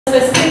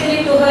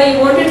Specifically to her,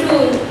 you wanted to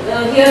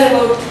hear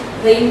about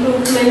the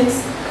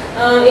improvements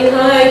in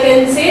her. I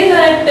can say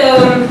that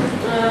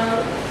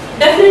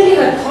definitely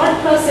her thought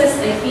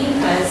process, I feel,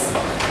 has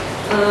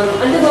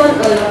undergone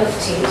a lot of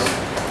change.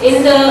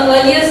 In the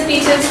earlier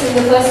speeches, in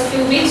the first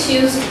few weeks, she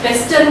used to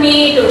pester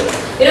me to,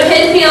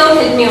 help me out,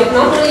 help me out.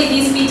 Not only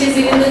these speeches,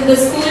 even in the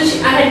school,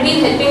 I had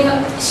been helping her.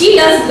 She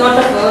does a lot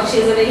of work. She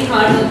is a very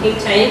hard-working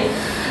child.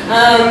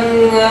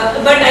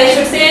 But I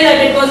should say that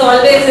it was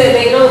always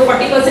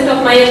 40%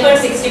 of my effort,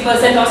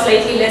 60% or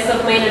slightly less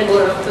of mine and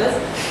more of hers.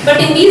 But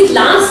in these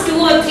last 2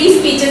 or 3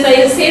 speeches,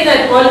 I will say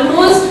that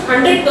almost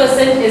 100%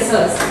 is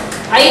hers.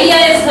 Idea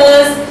is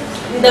hers.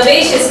 The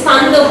way she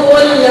spun the whole,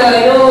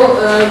 the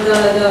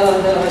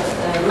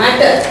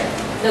matter,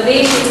 the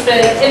way she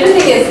spread,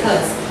 everything is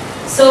hers.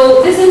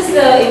 So this is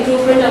the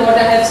improvement of what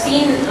I have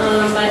seen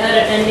by her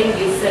attending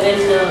these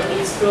 7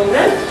 weeks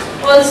program.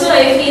 Also,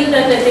 I feel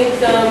that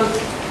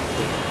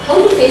how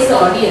to face the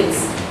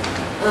audience,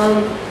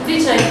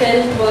 which I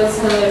felt was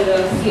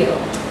her fear.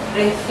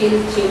 I feel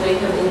she might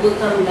have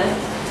overcome that.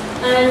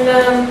 And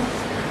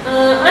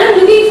I'm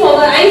looking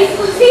forward. I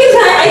feel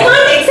that I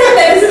can't accept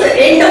that this is the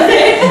end of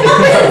it.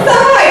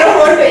 I don't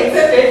want to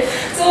accept it.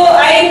 So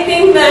I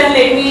think that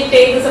let me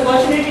take this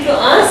opportunity to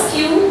ask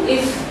you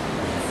if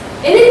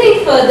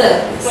anything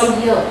further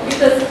from here,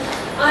 because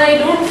I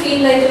don't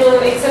feel like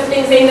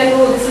accepting, saying that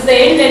this is the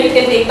end and you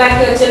can take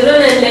back your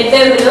children and let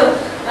them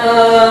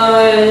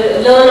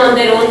learn on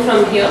their own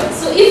from here.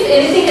 So if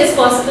anything is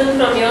possible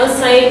from your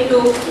side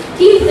to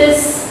keep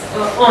this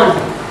on,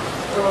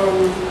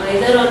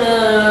 either on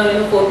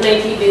a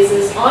fortnightly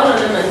basis or on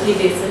a monthly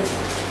basis,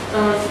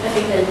 I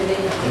think that will be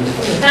very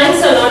helpful.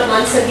 Thanks a lot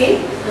once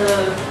again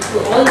to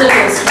all the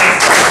hosts.